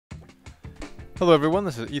Hello everyone,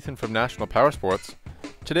 this is Ethan from National Powersports.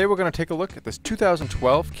 Today we're going to take a look at this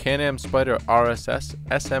 2012 Can-Am Spyder RSS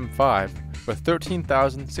SM5 with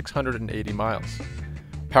 13,680 miles.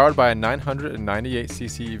 Powered by a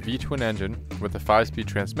 998cc V-twin engine with a 5-speed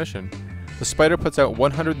transmission, the Spyder puts out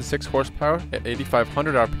 106 horsepower at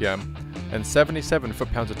 8,500 RPM and 77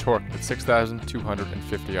 foot-pounds of torque at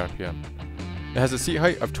 6,250 RPM. It has a seat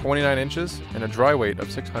height of 29 inches and a dry weight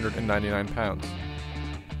of 699 pounds.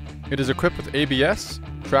 It is equipped with ABS,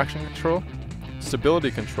 traction control, stability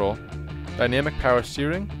control, dynamic power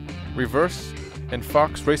steering, reverse, and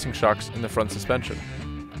FOX Racing Shox in the front suspension.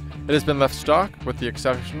 It has been left stock with the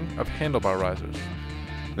exception of handlebar risers.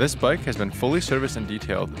 This bike has been fully serviced and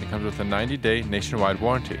detailed and comes with a 90-day nationwide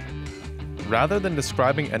warranty. Rather than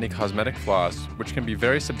describing any cosmetic flaws, which can be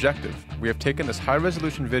very subjective, we have taken this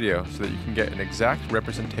high-resolution video so that you can get an exact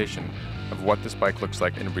representation of what this bike looks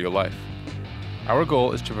like in real life. Our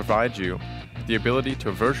goal is to provide you the ability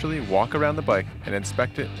to virtually walk around the bike and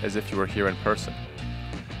inspect it as if you were here in person.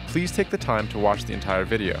 Please take the time to watch the entire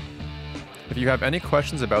video. If you have any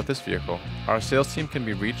questions about this vehicle, our sales team can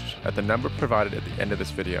be reached at the number provided at the end of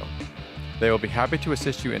this video. They will be happy to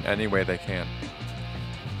assist you in any way they can.